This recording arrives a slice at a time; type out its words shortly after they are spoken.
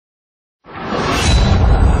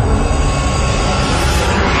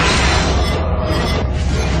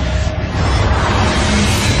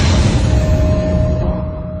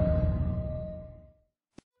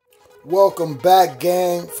Welcome back,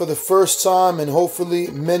 gang, for the first time and hopefully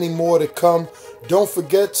many more to come. Don't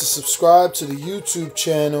forget to subscribe to the YouTube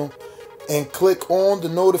channel and click on the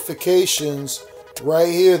notifications right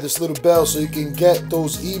here, this little bell, so you can get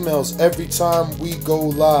those emails every time we go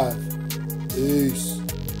live. Peace.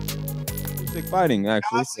 Big fighting,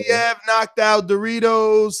 actually. Gassiev knocked out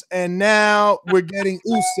Dorticos, and now we're getting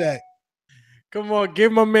Usyk. Come on,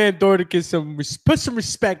 give my man Dorticos put some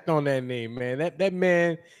respect on that name, man. That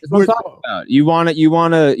man. That's what I'm talking about. You want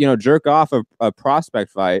to, jerk off a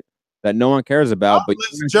prospect fight that no one cares about. But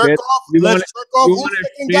let's jerk off Usyk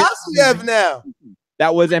and Gassiev now.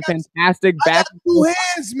 That was a fantastic back. I got two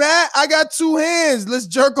hands, Matt. I got two hands. Let's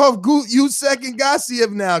jerk off Usyk and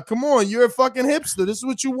Gassiev now. Come on, you're a fucking hipster. This is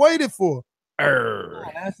what you waited for.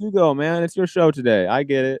 As you go, man. It's your show today. I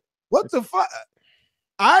get it. What the fuck?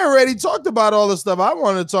 I already talked about all the stuff I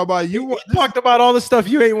wanted to talk about. You talked about all the stuff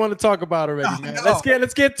you ain't want to talk about already, man. No.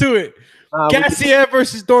 Let's get to it. Gassiev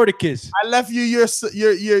versus Dorticos. I left you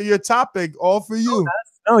your topic all for you.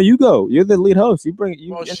 No, you go. You're the lead host. You bring it.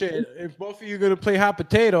 Well, shit. If both of you are gonna play hot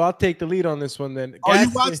potato, I'll take the lead on this one then. Oh,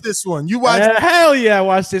 you watched this one? You watched? Hell yeah, I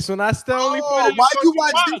watched this one. I still only. Why you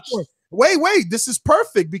watch this one? Wait. This is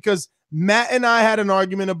perfect because Matt and I had an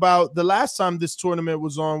argument about the last time this tournament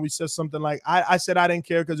was on. We said something like, I said I didn't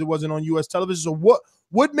care because it wasn't on U.S. television. So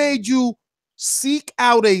what made you seek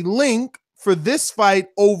out a link for this fight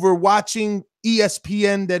over watching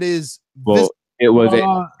ESPN? That is, it was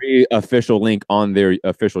a free official link on their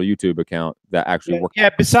official YouTube account that actually worked. Yeah.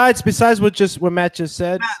 Besides what Matt just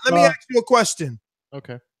said. Matt, let me ask you a question.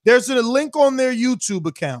 Okay. There's a link on their YouTube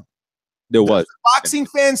account. There was. Boxing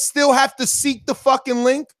fans still have to seek the fucking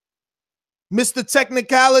link. Mr.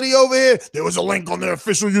 Technicality over here. There was a link on their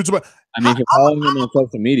official YouTube. I mean, you're following them on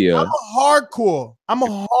social media. I'm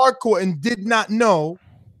a hardcore and did not know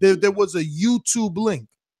there was a YouTube link.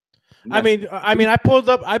 I mean, I pulled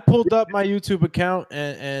up my YouTube account,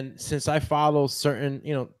 and since I follow certain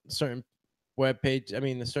web page,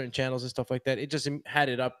 certain channels and stuff like that, it just had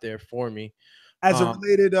it up there for me. As a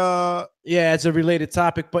related as a related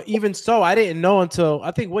topic. But even so, I didn't know until I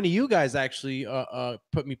think one of you guys actually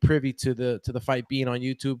put me privy to the fight being on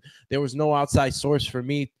YouTube. There was no outside source for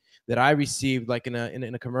me that I received, like in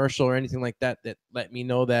a commercial or anything like that let me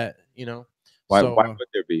know that, Why would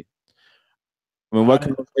there be? I mean, what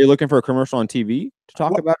are you looking for a commercial on TV to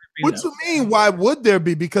talk about? What you mean? Why would there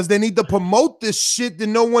be? Because they need to promote this shit that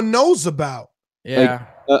no one knows about. Yeah,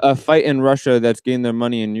 like a fight in Russia that's getting their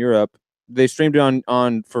money in Europe. They streamed it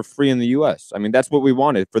on for free in the U.S. I mean, that's what we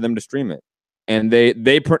wanted, for them to stream it, and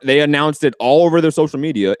they announced it all over their social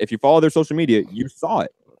media. If you follow their social media, you saw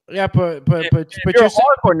it. Yeah, but you're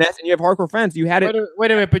hardcore Ness and you have hardcore fans. You had it.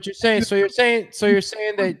 Wait a minute, but you're saying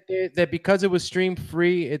that because it was streamed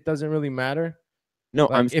free, it doesn't really matter. No,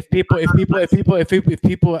 like if people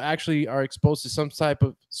actually are exposed to some type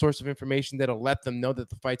of source of information that'll let them know that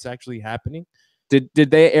the fight's actually happening.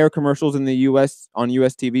 Did they air commercials in the U.S. on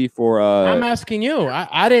U.S. TV for? I'm asking you.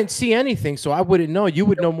 I didn't see anything, so I wouldn't know. You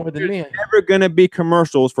would know more than me. Never gonna be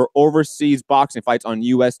commercials for overseas boxing fights on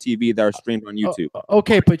U.S. TV that are streamed on YouTube.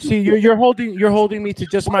 Okay, but see, you're holding me to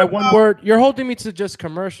just my one word. You're holding me to just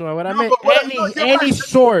commercial. What I meant, any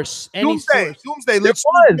source, any source. Doomsday.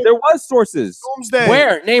 There was sources. Doomsday.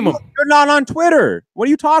 Where? Name them. You're not on Twitter. What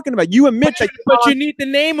are you talking about? You admit that. But you need to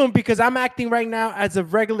name them because I'm acting right now as a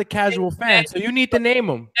regular casual fan. So you need to name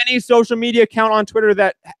them. Any social media account on Twitter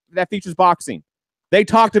that features boxing. They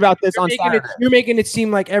talked about this on Saturday. You're making it seem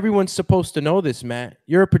like everyone's supposed to know this, Matt.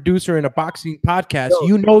 You're a producer in a boxing podcast.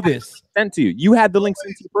 You know this. Sent to you. You had the link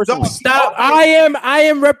sent to you personally. Stop. I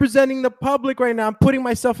am representing the public right now. I'm putting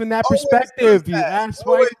myself in that perspective. You ask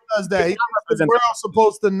why does that. We're all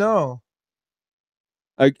supposed to know.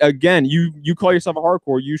 Again, you call yourself a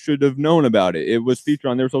hardcore. You should have known about it. It was featured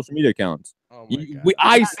on their social media accounts. Oh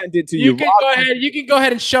I sent it to you. You can go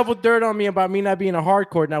ahead and shovel dirt on me about me not being a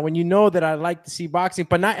hardcore now when you know that I like to see boxing,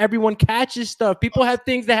 but not everyone catches stuff. People have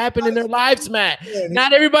things that happen in their lives, Matt.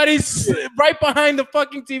 Not everybody's right behind the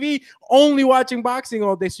fucking TV only watching boxing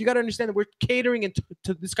all day. So you got to understand that we're catering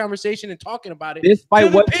to this conversation and talking about it. This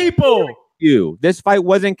fight was people. This fight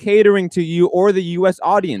wasn't catering to you or the U.S.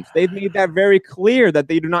 audience. They've made that very clear that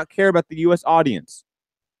they do not care about the U.S. audience.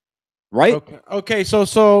 Right? Okay.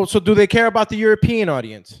 So do they care about the European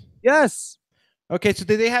audience? Yes. Okay. So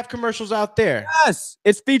do they have commercials out there? Yes.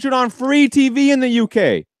 It's featured on free TV in the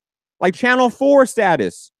UK, like Channel 4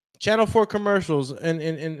 status. Channel 4 commercials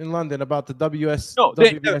in London about the WS. No,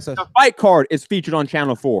 the fight card is featured on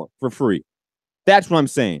Channel 4 for free. That's what I'm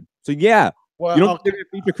saying. So yeah. Well, you don't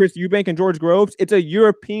feature Chris Eubank and George Groves. It's a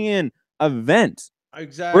European event.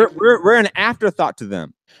 Exactly. We're an afterthought to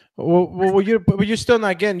them. Well, you're still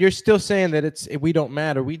not getting. You're still saying that we don't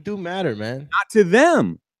matter. We do matter, man. Not to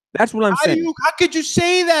them. That's what I'm saying. How could you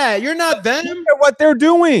say that? You're not them. Look at what they're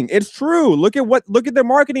doing. It's true. Look at their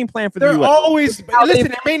marketing plan for the They're US. always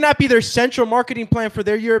listen. It may not be their central marketing plan for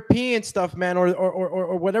their European stuff, man,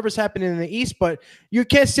 or whatever's happening in the East. But you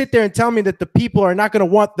can't sit there and tell me that the people are not going to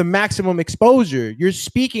want the maximum exposure. You're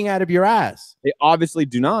speaking out of your ass. They obviously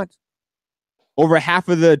do not. Over half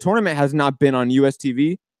of the tournament has not been on US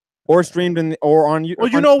TV or streamed or on. Well,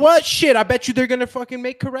 you know what? Shit, I bet you they're gonna fucking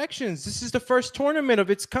make corrections. This is the first tournament of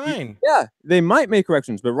its kind. Yeah, they might make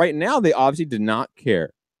corrections, but right now they obviously did not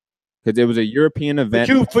care because it was a European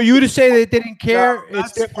event. For you to say they didn't care,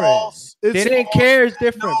 it's different. False. They didn't care. It's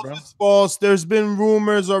different, bro. It's false. There's been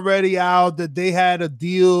rumors already out that they had a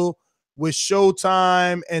deal with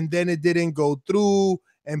Showtime and then it didn't go through,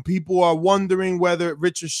 and people are wondering whether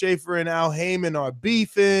Richard Schaefer and Al Heyman are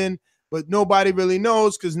beefing. But nobody really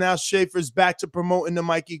knows because now Schaefer's back to promoting the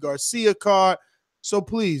Mikey Garcia card. So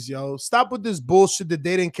please, yo, stop with this bullshit that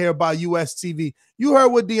they didn't care about US TV. You heard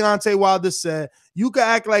what Deontay Wilder said. You can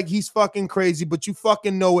act like he's fucking crazy, but you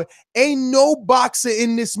fucking know it. Ain't no boxer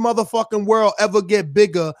in this motherfucking world ever get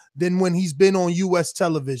bigger than when he's been on US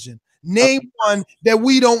television. Name one that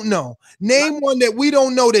we don't know. Name one that we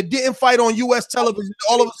don't know that didn't fight on U.S. television.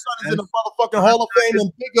 All of a sudden is in the motherfucking Hall of Fame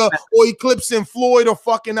and bigger or eclipsing Floyd or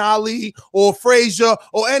fucking Ali or Frazier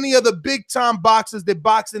or any other big time boxers that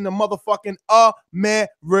box in the motherfucking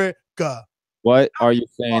America. What are you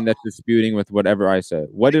saying that's disputing with whatever I said?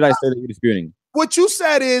 What did I say that you're disputing? What you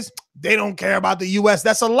said is they don't care about the U.S.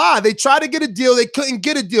 That's a lie. They tried to get a deal. They couldn't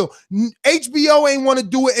get a deal. HBO ain't want to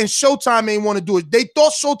do it, and Showtime ain't want to do it. They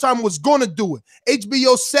thought Showtime was going to do it.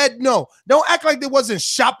 HBO said no. Don't act like they wasn't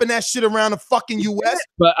shopping that shit around the fucking U.S.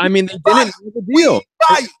 But, I mean, they didn't make a deal.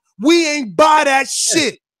 We ain't buy that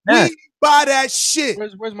shit. We ain't buy that shit.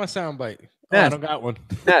 Where's my soundbite? Oh, I don't got one.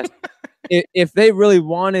 If they really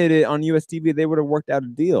wanted it on US TV, they would have worked out a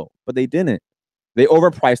deal, but they didn't. They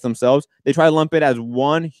overpriced themselves. They try to lump it as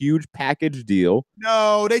one huge package deal.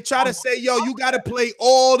 No, they try to say, yo, you got to play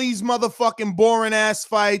all these motherfucking boring ass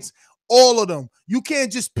fights, all of them. You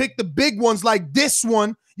can't just pick the big ones like this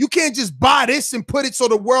one. You can't just buy this and put it so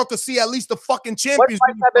the world can see at least the fucking champions. What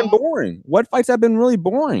fights have been boring? What fights have been really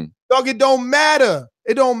boring? Dog, it don't matter.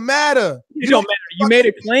 It don't matter. It don't matter. You made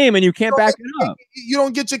a claim and you can't back it up. You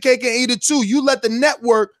don't get your cake and eat it too. You let the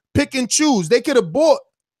network pick and choose. They could have bought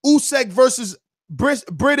Usyk versus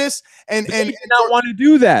British and they did not want to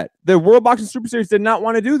do that. The World Boxing Super Series did not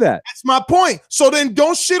want to do that. That's my point. So then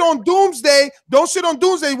don't shit on Doomsday. Don't shit on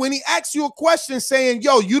Doomsday when he asks you a question saying,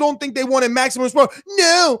 yo, you don't think they wanted maximum exposure?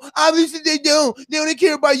 No, obviously they don't. They only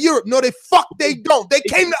care about Europe. No, they don't. They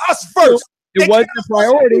came to us first. It wasn't a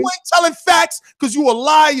priority. You ain't telling facts because you a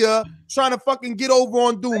liar trying to fucking get over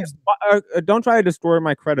on Doomsday. Don't try to destroy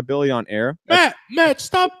my credibility on air. Matt,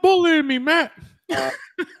 stop bullying me, Matt.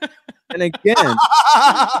 And again,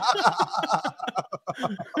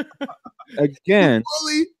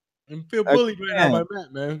 bully. I feel bullied right now by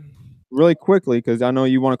Matt, man. Really quickly, because I know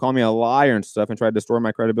you want to call me a liar and stuff and try to destroy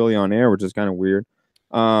my credibility on air, which is kind of weird.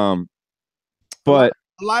 But a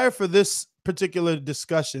liar for this particular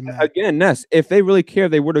discussion, man. Again, Ness, if they really care,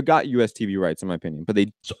 they would have got US TV rights, in my opinion. But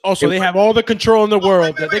they also they have all the control in the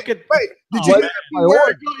world that they could. Wait, did you hear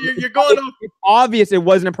you're going off? It's obvious it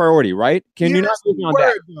wasn't a priority, right? Can you not speak on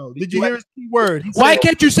that? Did you hear his key word? Why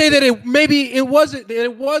can't you say that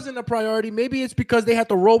it wasn't a priority? Maybe it's because they had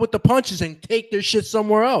to roll with the punches and take their shit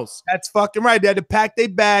somewhere else. That's fucking right. They had to pack their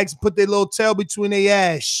bags, put their little tail between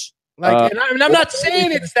their ass. Like, and I'm not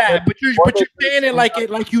saying it's that, but you're saying it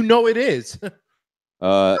like you know it is.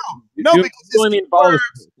 No, because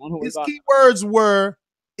his key words were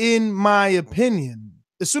 "in my opinion."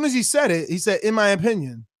 As soon as he said it, he said "in my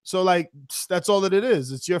opinion." So like that's all that it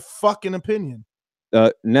is. It's your fucking opinion.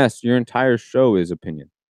 Ness, your entire show is opinion.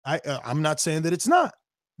 I'm not saying that it's not,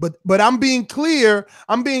 but I'm being clear.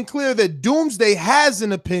 I'm being clear that Doomsday has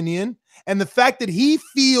an opinion. And the fact that he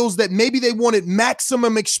feels that maybe they wanted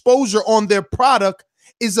maximum exposure on their product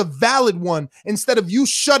is a valid one. Instead of you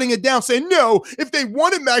shutting it down, saying, no, if they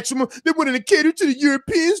wanted maximum, they wouldn't have catered to the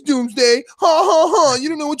Europeans, Doomsday. Ha, ha, ha. You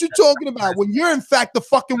don't know what you're talking about when you're, in fact, the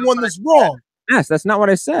fucking one that's wrong. Yes, that's not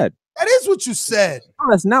what I said. That is what you said.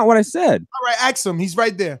 No, that's not what I said. All right, ask him. He's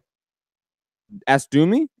right there. Ask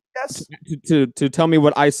Doomy? Yes. To tell me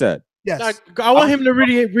what I said. Yes. I want him to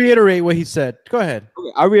reiterate what he said. Go ahead.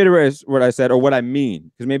 Okay, I'll reiterate what I said or what I mean,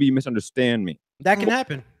 because maybe you misunderstand me. That can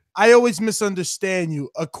happen. I always misunderstand you,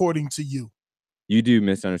 according to you. You do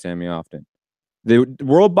misunderstand me often. The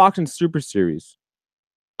World Boxing Super Series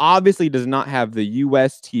obviously does not have the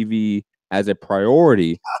US TV as a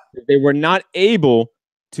priority. They were not able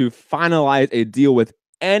to finalize a deal with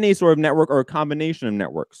any sort of network or a combination of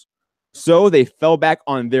networks. So they fell back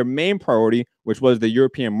on their main priority, which was the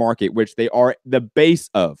European market, which they are the base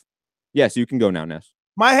of. Yes, you can go now, Ness.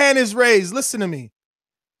 My hand is raised. Listen to me.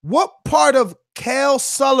 What part of Cal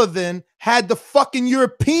Sullivan had the fucking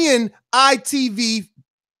European ITV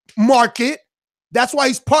market? That's why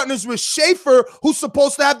he's partners with Schaefer, who's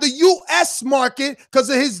supposed to have the US market because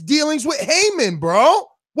of his dealings with Heyman, bro.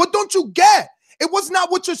 What don't you get? It was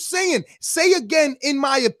not what you're saying. Say again, in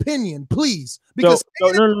my opinion, please. Because no.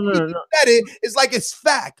 It is like it's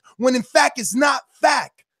fact, when in fact it's not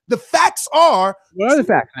fact. The facts are what are the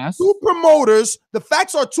facts, Ness? Two promoters. The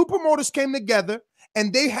facts are two promoters came together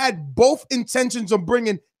and they had both intentions of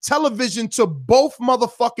bringing television to both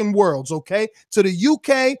motherfucking worlds, okay? To the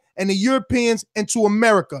UK and the Europeans and to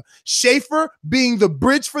America. Schaefer being the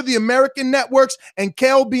bridge for the American networks and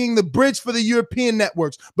Kel being the bridge for the European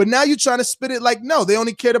networks. But now you're trying to spit it like, no, they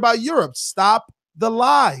only cared about Europe. Stop the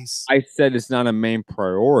lies. I said it's not a main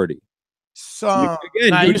priority. So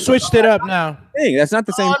you switched it up now. Thing. That's not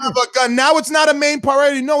the same thing. Now it's not a main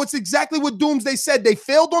priority. No, it's exactly what Doomsday said. They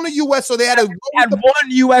failed on the U.S., so they had one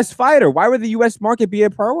U.S. fighter. Why would the U.S. market be a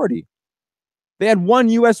priority? They had one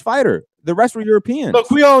U.S. fighter. The rest were Europeans. Look,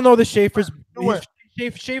 we all know the Schaefer's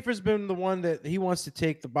been the one that he wants to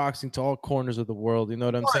take the boxing to all corners of the world. You know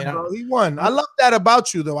what I'm saying? Bro, he won. I love that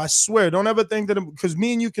about you, though. I swear. Don't ever think that because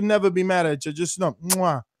me and you can never be mad at you. Just know.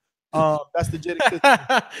 Mwah. That's the Jedi kiss.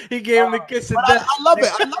 He gave him the kiss of death. I love it.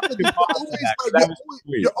 I love it.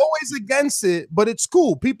 You're always against it, but it's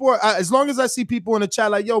cool. People are as long as I see people in the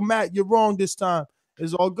chat like, "Yo, Matt, you're wrong this time."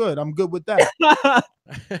 It's all good. I'm good with that.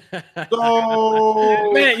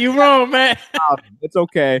 So, man, you wrong, man. It's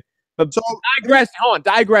okay. But so,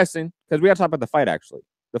 digressing, because we got to talk about the fight. Actually,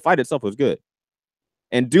 the fight itself was good,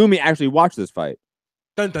 and Doomy actually watched this fight.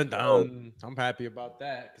 Dun, dun, dun. I'm happy about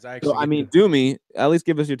that because I actually. So, I mean, Doomy, at least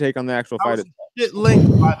give us your take on the actual fight. Shit link,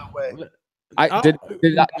 by the way.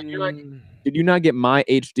 Did you not get my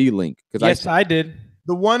HD link? Yes, I did.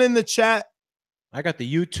 The one in the chat. I got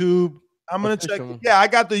the YouTube. I'm gonna check. Yeah, I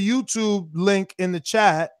got the YouTube link in the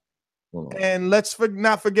chat. And let's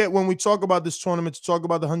not forget when we talk about this tournament to talk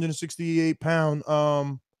about the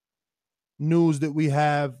 168-pound news that we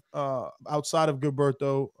have outside of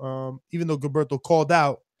Gilberto. Even though Gilberto called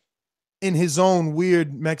out in his own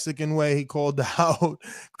weird Mexican way, he called out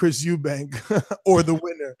Chris Eubank or the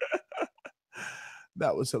winner.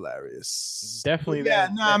 That was hilarious. Definitely. Yeah,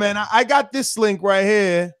 man. I got this link right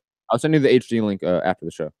here. I'll send you the HD link after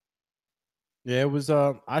the show. Yeah, it was.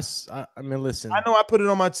 I mean, listen. I know I put it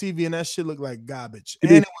on my TV and that shit looked like garbage,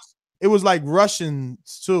 and it was like Russian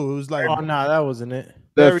too. It was like, oh no, that wasn't it.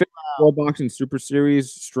 The World Boxing Super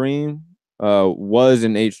Series stream was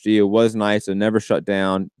in HD. It was nice. It never shut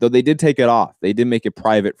down. Though they did take it off. They did make it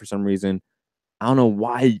private for some reason. I don't know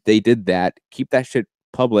why they did that. Keep that shit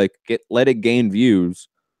public. Let it gain views.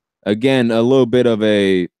 Again, a little bit of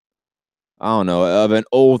a, I don't know, of an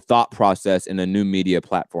old thought process in a new media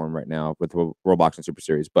platform right now with World Boxing Super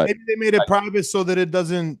Series. But maybe they made it private so that it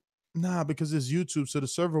doesn't. Nah, because it's YouTube, so the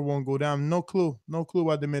server won't go down. No clue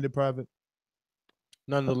why they made it private.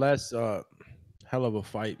 Nonetheless, hell of a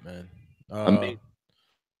fight, man.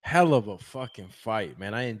 Hell of a fucking fight,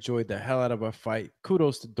 man. I enjoyed the hell out of a fight.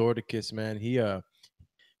 Kudos to Dorticos, man. He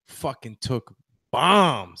fucking took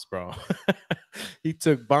bombs, bro. He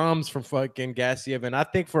took bombs from fucking Gassiev, and I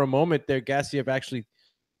think for a moment there, Gassiev actually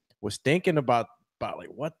was thinking about like,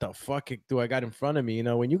 what the fuck do I got in front of me? You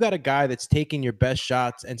know, when you got a guy that's taking your best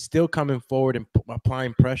shots and still coming forward and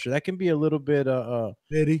applying pressure, that can be a little bit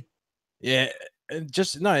Bitty. Yeah,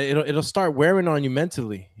 just no, it'll start wearing on you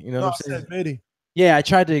mentally. You know what I'm saying? Bitty. Yeah, I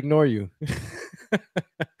tried to ignore you,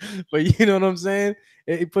 but you know what I'm saying.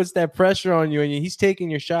 It puts that pressure on you, and he's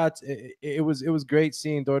taking your shots. It was great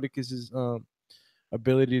seeing Dorticos's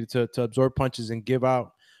ability to absorb punches and give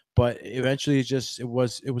out, but eventually it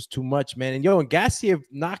was too much, man. And Gassiev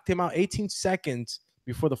knocked him out 18 seconds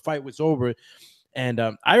before the fight was over. And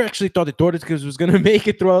I actually thought that Dorticos was going to make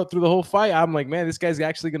it through the whole fight. I'm like, man, this guy's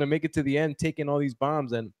actually going to make it to the end, taking all these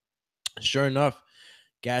bombs. And sure enough,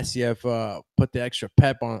 Gassiev put the extra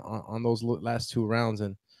pep on those last 2 rounds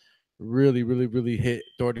and really, really, really hit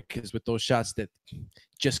Dorticos with those shots that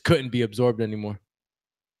just couldn't be absorbed anymore.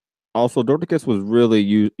 Also, Dorticos was really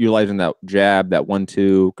utilizing that jab, that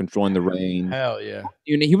 1-2, controlling the range. Hell yeah.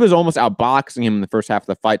 He was almost outboxing him in the first half of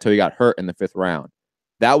the fight till he got hurt in the 5th round.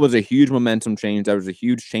 That was a huge momentum change. That was a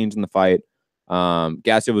huge change in the fight.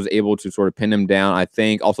 Gassiev was able to sort of pin him down. I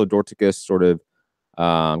think also Dorticos sort of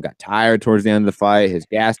got tired towards the end of the fight. His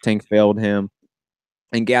gas tank failed him.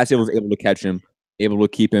 And Gassiev was able to catch him, able to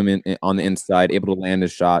keep him on the inside, able to land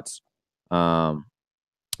his shots. But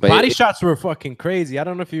body shots were fucking crazy. I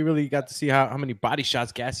don't know if you really got to see how many body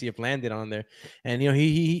shots Gassiev landed on there. And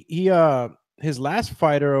his last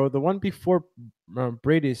fighter, or the one before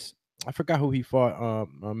Bradis, I forgot who he fought,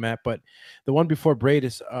 Matt, but the one before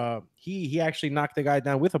Bradis, he actually knocked the guy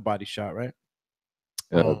down with a body shot, right?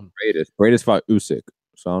 Bradis fought Usyk,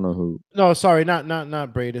 so I don't know who. No, sorry, not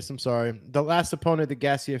Bradis. I'm sorry. The last opponent that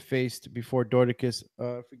Gassiev faced before Dorticos,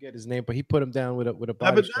 I forget his name, but he put him down with a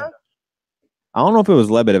body shot. I don't know if it was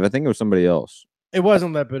Lebedev. I think it was somebody else. It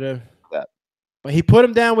wasn't Lebedev. That. But he put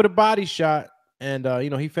him down with a body shot, and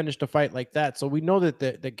he finished the fight like that. So we know that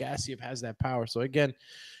the Gassiev has that power. So again,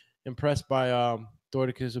 impressed by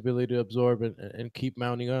Dorticos' ability to absorb and keep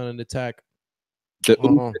mounting on an attack.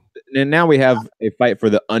 And now we have a fight for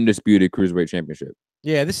the undisputed cruiserweight championship.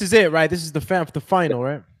 Yeah, this is it, right? This is the final,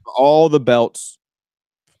 right? All the belts.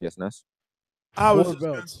 Yes, Ness. I was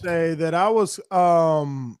going to say that I was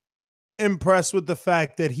impressed with the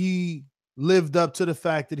fact that he lived up to the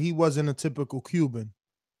fact that he wasn't a typical Cuban.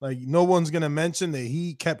 Like, no one's going to mention that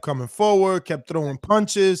he kept coming forward, kept throwing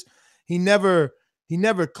punches. He never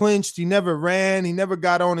clinched. He never ran. He never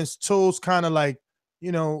got on his toes. Kind of like,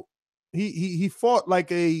 he fought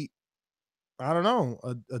like a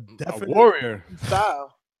definite warrior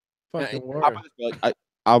style. Fucking warrior.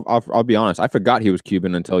 I'll be honest. I forgot he was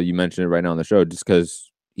Cuban until you mentioned it right now on the show, just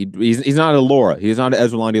because he's not a Laura. He's not an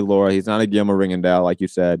Esralandi Laura. He's not a Guillermo Ringendale, like you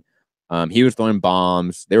said. He was throwing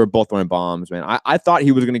bombs. They were both throwing bombs, man. I thought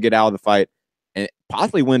he was going to get out of the fight and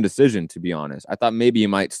possibly win decision, to be honest. I thought maybe he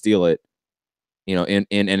might steal it, in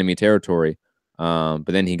enemy territory. But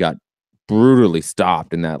then he got brutally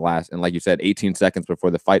stopped in that last, and like you said, 18 seconds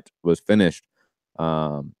before the fight was finished.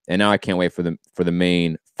 And now I can't wait for the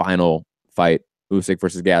main final fight, Usyk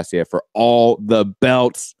versus Gassiev, for all the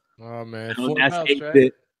belts. Oh man, Ness hates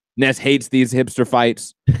it. Ness hates these hipster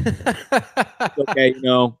fights. Okay,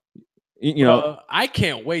 I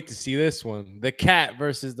can't wait to see this one. The cat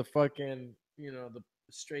versus the fucking, the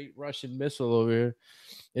straight Russian missile over here.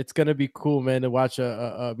 It's gonna be cool, man, to watch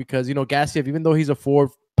because Gassiev, even though he's a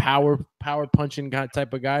forward power punching guy,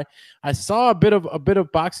 type of guy, I saw a bit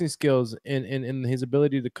of boxing skills in his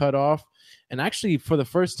ability to cut off. And actually, for the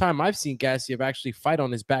first time, I've seen Gassiev actually fight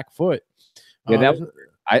on his back foot. Yeah,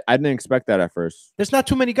 I didn't expect that at first. There's not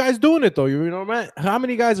too many guys doing it though. Man, how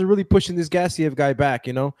many guys are really pushing this Gassiev guy back?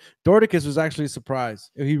 Dorticos was actually a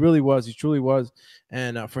surprise. He really was. He truly was.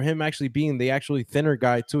 And for him actually being the actually thinner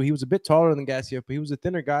guy too, he was a bit taller than Gassiev, but he was a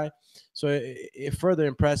thinner guy. So it further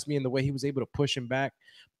impressed me in the way he was able to push him back.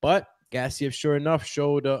 But Gassiev, sure enough,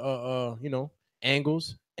 showed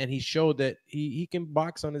angles, and he showed that he can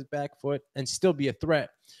box on his back foot and still be a threat.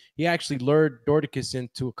 He actually lured Dorticos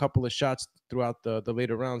into a couple of shots throughout the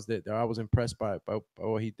later rounds that I was impressed by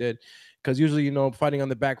what he did. Because usually, fighting on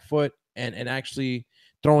the back foot and actually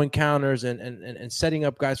throwing counters and setting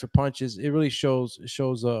up guys for punches, it really shows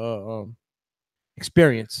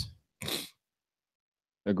experience.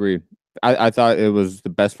 Agreed. I thought it was the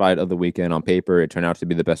best fight of the weekend on paper. It turned out to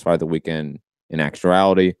be the best fight of the weekend in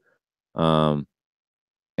actuality. And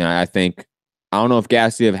I think, I don't know if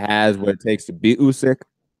Gassiev has what it takes to beat Usyk,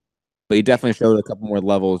 but he definitely showed a couple more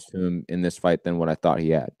levels to him in this fight than what I thought he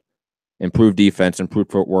had. Improved defense,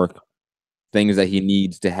 improved footwork, things that he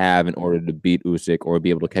needs to have in order to beat Usyk or be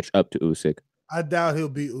able to catch up to Usyk. I doubt he'll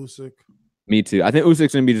beat Usyk. Me too. I think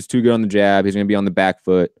Usyk's going to be just too good on the jab. He's going to be on the back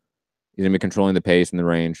foot. He's going to be controlling the pace and the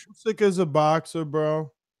range. Usyk is a boxer,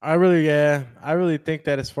 bro. I really think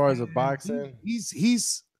that as far as a boxing,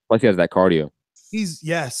 he's plus he has that cardio. He's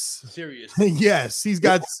serious. Yes, he's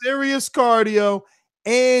got serious cardio,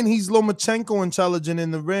 and he's Lomachenko intelligent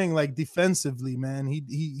in the ring, like defensively, man.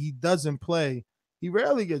 He doesn't play. He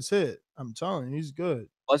rarely gets hit. I'm telling you, he's good.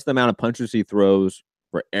 Plus the amount of punches he throws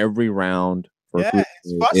for every round.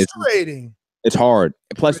 It's frustrating. It's hard.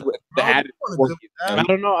 Plus, I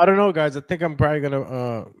don't know, guys. I think I'm probably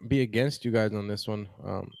gonna be against you guys on this one.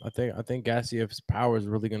 I think Gassiev's power is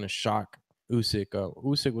really gonna shock Usyk.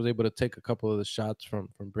 Usyk was able to take a couple of the shots from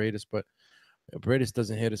Bradis, but Bradis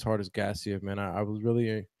doesn't hit as hard as Gassiev, man. I was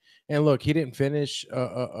really, and look, he didn't finish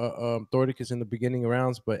Dorticos in the beginning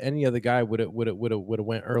rounds, but any other guy would have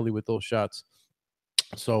went early with those shots.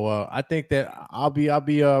 So I think that I'll be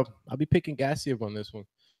picking Gassiev on this one.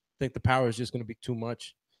 I think the power is just going to be too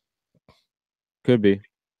much. Could be.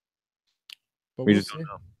 But we just don't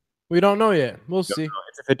know. We don't know yet. We'll see.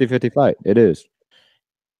 It's a 50-50 fight. It is.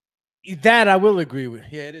 That I will agree with.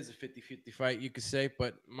 Yeah, it is a 50-50 fight, you could say,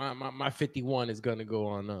 but my 51 is gonna go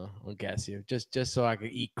on Gassiev. Just so I can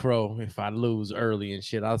eat crow if I lose early and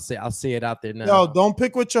shit. I'll say it out there now. Yo, don't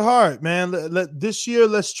pick with your heart, man. This year,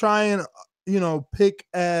 let's try and pick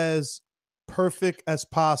as perfect as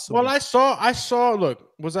possible. Well, I saw. Look,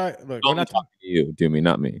 When I talking to you, do me,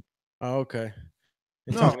 not me. Oh, okay.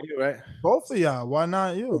 You're No. talking to you, right? Both of y'all. Why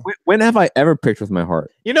not you? When have I ever picked with my heart?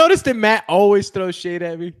 You notice that Matt always throws shade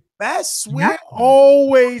at me. Matt swear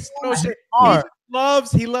Always throws shade.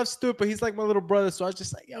 He loves stupid. He's like my little brother. So I was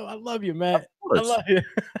just like, yo, I love you, Matt. I love you.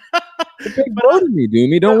 Big bro to me,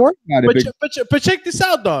 Doomy. Don't worry about it. But check this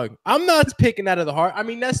out, dog. I'm not picking out of the heart. I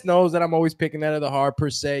mean, Ness knows that I'm always picking out of the heart per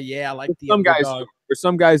se. Yeah, I like some guys. For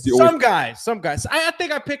some guys, some guys. I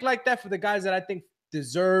think I pick like that for the guys that I think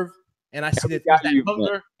deserve. And I see that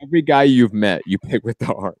hunger. Every guy you've met, you pick with the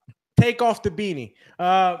heart. Take off the beanie.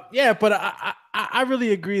 Yeah, but I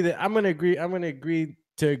really agree that I'm gonna agree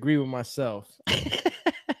with myself.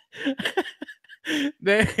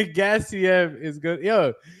 That Gassiev is good.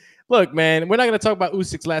 Yo, look, man, we're not gonna talk about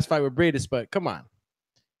Usyk's last fight with Bradis, but come on.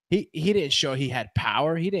 He didn't show he had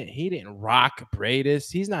power. He didn't rock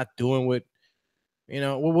Bradis. He's not doing what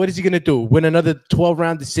what is he gonna do? Win another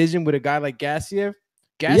 12-round decision with a guy like Gassiev?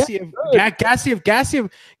 Gassiev,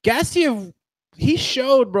 he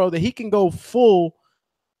showed, bro, that he can go full,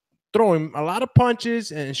 throwing a lot of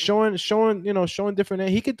punches and showing different.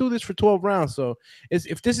 He could do this for 12 rounds. So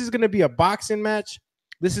if this is going to be a boxing match,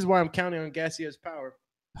 this is why I'm counting on Gassiev's power.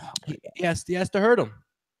 He has to hurt him.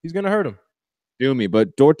 He's going to hurt him. Do me,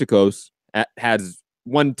 but Dorticos has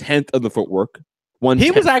 1/10 of the footwork.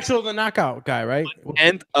 He was actually the knockout guy, right?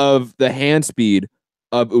 1/10 of the hand speed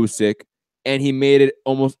of Usyk. And he made it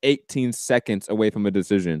almost 18 seconds away from a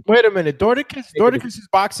decision. Wait a minute. Dorticos'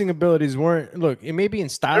 boxing abilities weren't, look, it may be in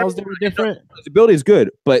styles that were different. His ability is good,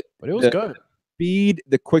 but it was good. Speed,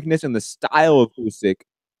 the quickness, and the style of Usyk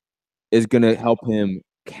is going to help him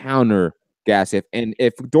counter Gassiev. And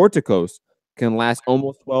if Dorticos can last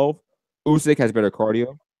almost 12, Usyk has better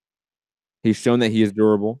cardio. He's shown that he is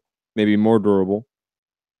durable, maybe more durable.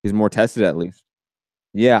 He's more tested at least.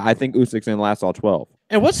 Yeah, I think Usyk's going to last all 12.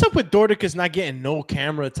 And what's up with Dorticos not getting no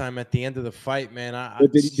camera time at the end of the fight, man?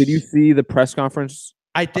 Did you see the press conference?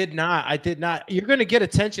 I did not. You're gonna get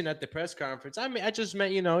attention at the press conference. I mean, I just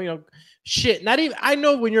meant, shit. Not even. I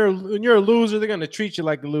know when you're a loser, they're gonna treat you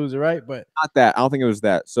like a loser, right? But not that. I don't think it was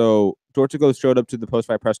that. So Dorticos showed up to the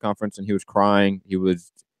post-fight press conference and he was crying. He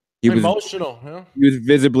was emotional. He was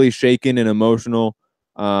visibly shaken and emotional.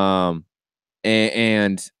 And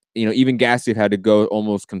even Gassiev had to go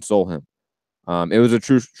almost console him. It was a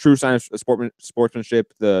true sign of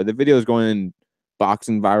sportsmanship. The video is going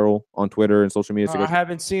boxing viral on Twitter and social media. I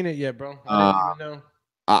haven't seen it yet, bro. I didn't even know.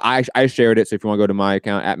 I shared it, so if you want to go to my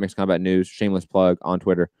account at Mixed Combat News, shameless plug on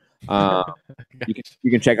Twitter, you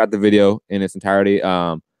can check out the video in its entirety.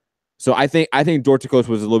 So I think Dorticos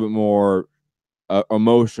was a little bit more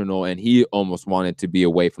emotional, and he almost wanted to be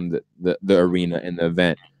away from the arena and the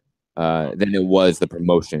event than it was the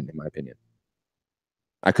promotion, in my opinion.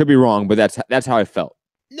 I could be wrong, but that's how I felt.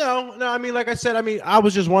 No. I mean, like I said, I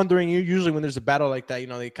was just wondering. Usually, when there's a battle like that,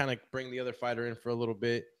 they kind of bring the other fighter in for a little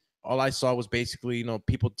bit. All I saw was basically,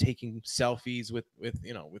 people taking selfies with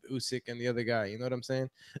Usyk and the other guy. You know what I'm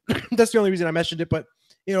saying? That's the only reason I mentioned it. But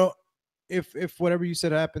if whatever you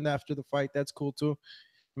said happened after the fight, that's cool too.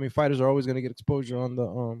 I mean, fighters are always going to get exposure on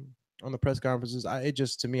the press conferences.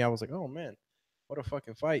 To me, I was like, oh man, what a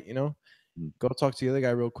fucking fight, Go talk to the other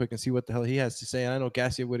guy real quick and see what the hell he has to say. And I know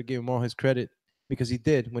Gassiev would have given him all his credit because he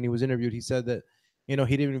did. When he was interviewed, he said that, he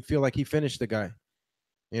didn't even feel like he finished the guy,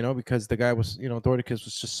 because the guy was, Dorticos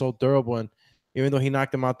was just so durable. And even though he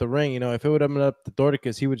knocked him out the ring, if it would have been up to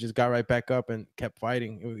Dorticos, he would just got right back up and kept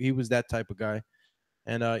fighting. He was that type of guy.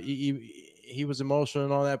 And he was emotional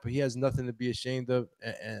and all that, but he has nothing to be ashamed of.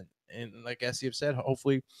 And like Gassiev said,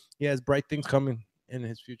 hopefully he has bright things coming in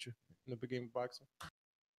his future in the big game of boxing.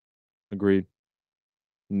 Agreed.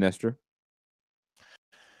 Nestor?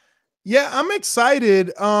 Yeah, I'm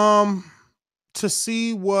excited to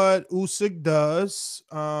see what Usyk does.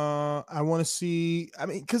 I want to see.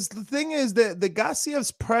 Because the thing is that the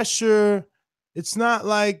Gassiev's pressure, it's not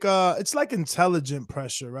like it's like intelligent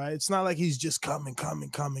pressure, right? It's not like he's just coming,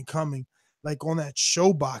 like on that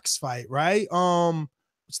Showbox fight, right?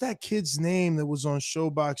 What's that kid's name that was on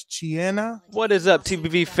Showbox? Chiena? What is up,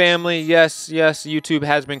 TBV family? Yes, YouTube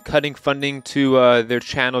has been cutting funding to their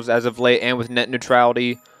channels as of late, and with net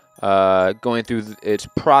neutrality going through its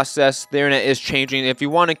process, the internet is changing. If you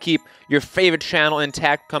want to keep your favorite channel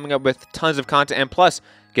intact, coming up with tons of content, and plus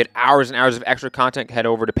get hours and hours of extra content, head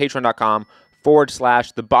over to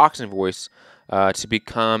youtube.com/ThaBoxingVoice to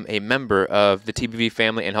become a member of the TBV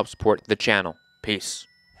family and help support the channel. Peace.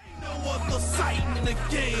 No other sight in the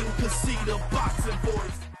game could see the boxing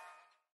voice.